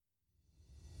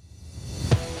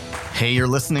Hey, you're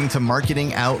listening to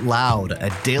Marketing Out Loud,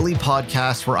 a daily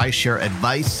podcast where I share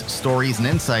advice, stories, and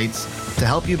insights to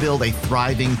help you build a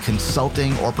thriving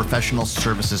consulting or professional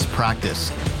services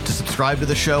practice. To subscribe to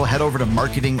the show, head over to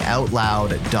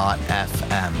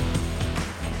marketingoutloud.fm.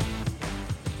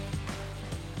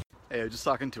 Hey, I was just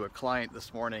talking to a client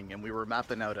this morning, and we were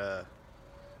mapping out a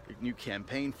new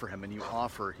campaign for him, a new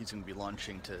offer he's going to be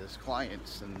launching to his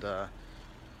clients. And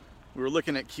we were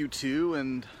looking at Q2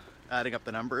 and adding up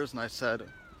the numbers, and I said,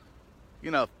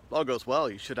 you know, if all goes well,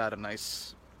 you should add a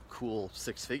nice, cool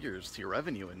 6 figures to your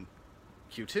revenue in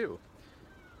Q2.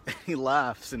 And he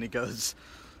laughs and he goes,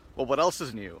 well, what else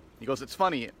is new? He goes, it's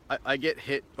funny, I get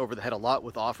hit over the head a lot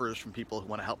with offers from people who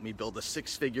want to help me build a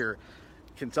 6-figure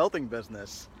consulting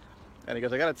business. And he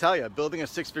goes, I got to tell you, building a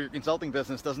 6-figure consulting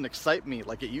business doesn't excite me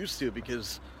like it used to,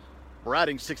 because we're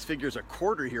adding 6 figures a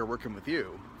quarter here working with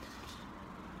you.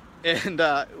 And,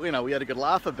 you know, we had a good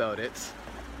laugh about it.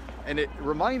 And it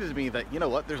reminded me that, you know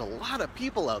what, there's a lot of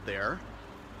people out there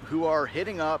who are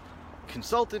hitting up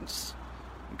consultants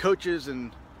and coaches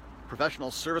and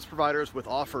professional service providers with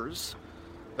offers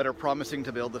that are promising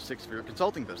to build a 6-figure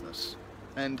consulting business.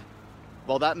 And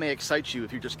while that may excite you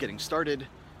if you're just getting started,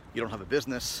 you don't have a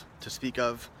business to speak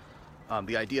of,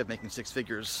 the idea of making 6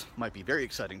 figures might be very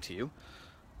exciting to you.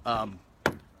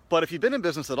 But if you've been in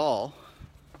business at all,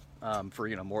 for,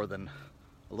 you know, more than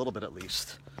a little bit at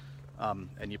least,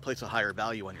 and you place a higher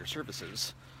value on your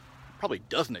services, it probably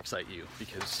doesn't excite you,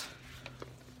 because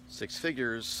 6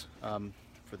 figures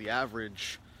for the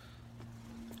average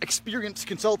experienced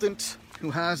consultant who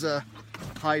has a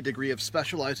high degree of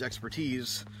specialized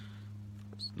expertise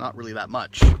is not really that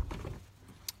much.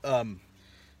 And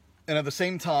at the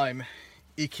same time,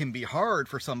 it can be hard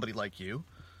for somebody like you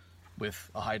with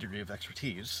a high degree of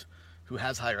expertise who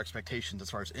has higher expectations as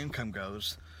far as income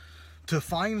goes, to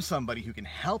find somebody who can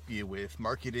help you with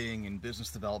marketing and business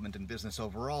development and business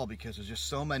overall, because there's just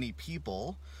so many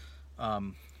people,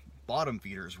 bottom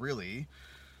feeders really,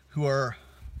 who are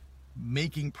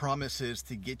making promises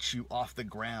to get you off the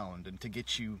ground and to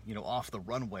get you, you know, off the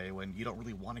runway, when you don't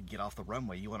really want to get off the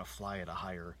runway. You want to fly at a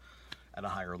higher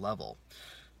level.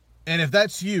 And if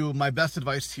that's you, my best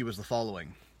advice to you is the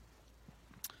following: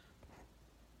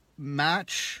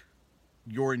 match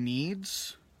your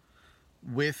needs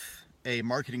with a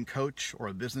marketing coach or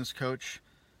a business coach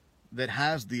that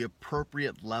has the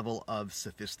appropriate level of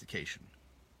sophistication.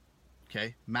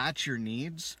 Okay? Match your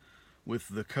needs with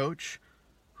the coach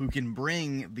who can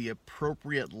bring the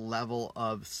appropriate level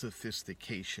of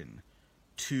sophistication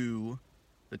to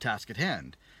the task at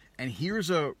hand. And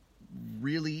here's a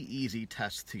really easy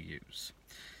test to use.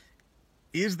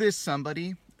 Is this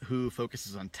somebody who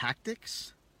focuses on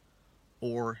tactics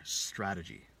or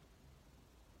strategy?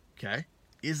 Okay?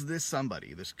 Is this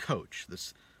somebody, this coach,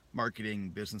 this marketing,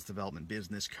 business development,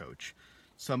 business coach,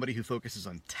 somebody who focuses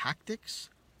on tactics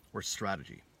or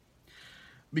strategy?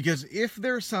 Because if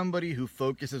they're somebody who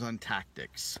focuses on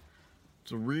tactics,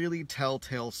 it's a really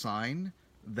telltale sign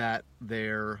that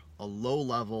they're a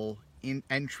low-level,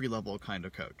 entry-level kind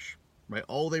of coach, right?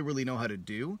 All they really know how to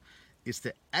do is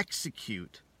to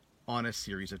execute on a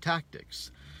series of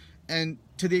tactics. And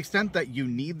to the extent that you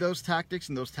need those tactics,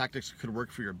 and those tactics could work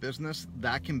for your business,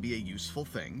 that can be a useful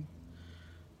thing.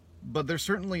 But they're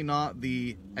certainly not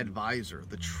the advisor,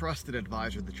 the trusted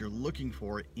advisor that you're looking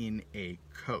for in a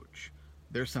coach.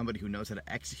 They're somebody who knows how to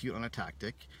execute on a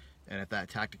tactic, and if that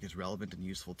tactic is relevant and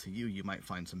useful to you, you might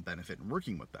find some benefit in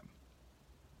working with them.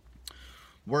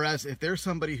 Whereas if they're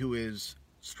somebody who is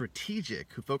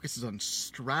strategic, who focuses on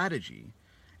strategy,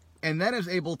 and then is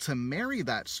able to marry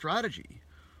that strategy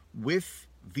with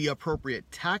the appropriate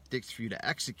tactics for you to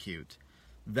execute,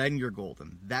 then you're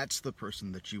golden. That's the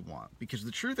person that you want. Because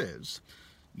the truth is,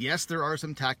 yes, there are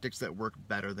some tactics that work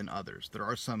better than others. There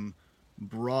are some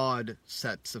broad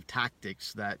sets of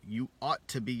tactics that you ought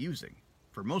to be using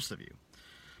for most of you.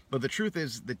 But the truth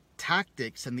is, the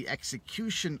tactics and the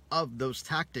execution of those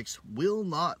tactics will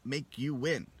not make you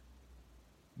win.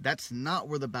 That's not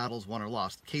where the battle's won or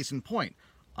lost. Case in point,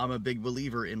 I'm a big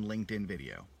believer in LinkedIn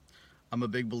video. I'm a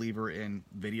big believer in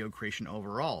video creation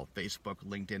overall, Facebook,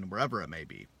 LinkedIn, wherever it may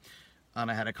be.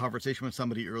 And I had a conversation with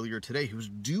somebody earlier today who's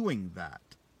doing that.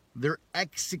 They're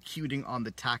executing on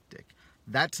the tactic.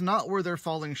 That's not where they're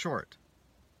falling short.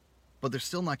 But they're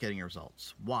still not getting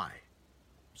results. Why?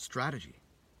 Strategy.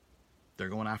 They're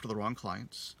going after the wrong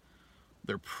clients.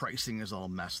 Their pricing is all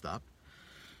messed up.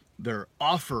 Their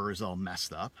offer is all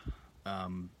messed up.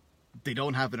 They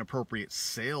don't have an appropriate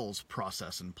sales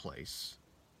process in place.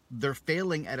 They're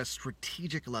failing at a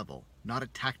strategic level, not a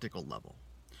tactical level.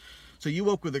 So you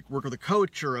work with a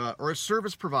coach or a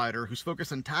service provider who's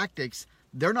focused on tactics.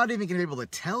 They're not even going to be able to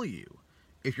tell you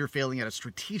if you're failing at a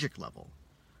strategic level.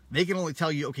 They can only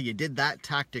tell you, okay, you did that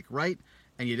tactic right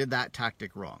and you did that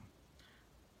tactic wrong.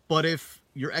 But if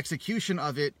your execution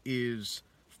of it is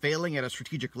failing at a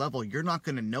strategic level, you're not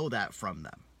going to know that from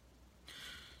them.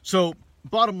 So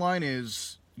bottom line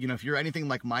is, if you're anything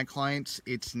like my clients,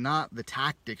 it's not the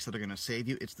tactics that are going to save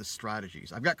you, it's the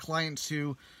strategies. I've got clients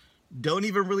who don't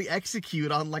even really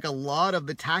execute on like a lot of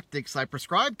the tactics I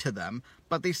prescribe to them,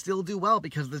 but they still do well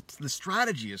because the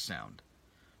strategy is sound.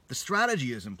 The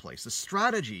strategy is in place. The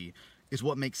strategy is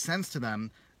what makes sense to them,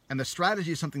 and the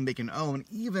strategy is something they can own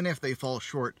even if they fall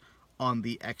short on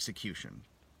the execution.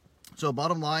 So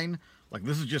bottom line, like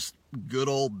this is just good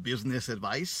old business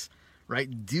advice,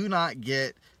 right? Do not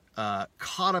get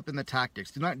caught up in the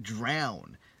tactics. Do not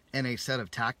drown in a set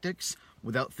of tactics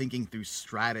without thinking through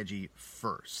strategy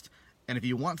first. And if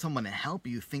you want someone to help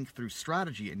you think through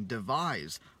strategy and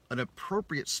devise an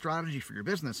appropriate strategy for your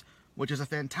business, which is a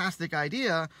fantastic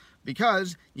idea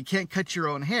because you can't cut your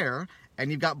own hair and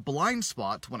you've got blind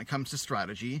spots when it comes to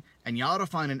strategy, and you ought to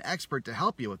find an expert to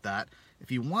help you with that.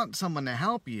 If you want someone to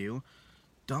help you,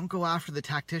 don't go after the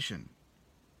tactician.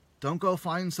 Don't go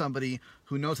find somebody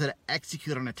who knows how to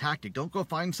execute on a tactic. Don't go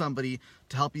find somebody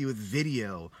to help you with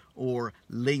video or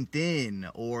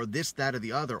LinkedIn or this, that, or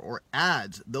the other, or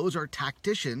ads. Those are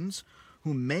tacticians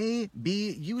who may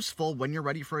be useful when you're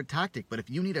ready for a tactic. But if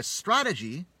you need a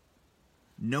strategy,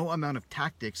 no amount of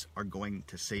tactics are going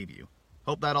to save you.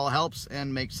 Hope that all helps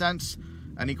and makes sense.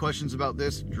 Any questions about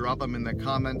this, drop them in the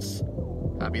comments.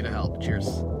 Happy to help. Cheers.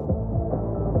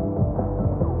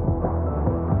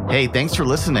 Hey, thanks for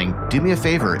listening. Do me a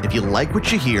favor, if you like what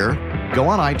you hear, go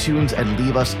on iTunes and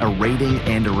leave us a rating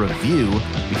and a review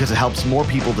because it helps more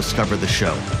people discover the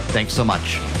show. Thanks so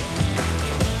much.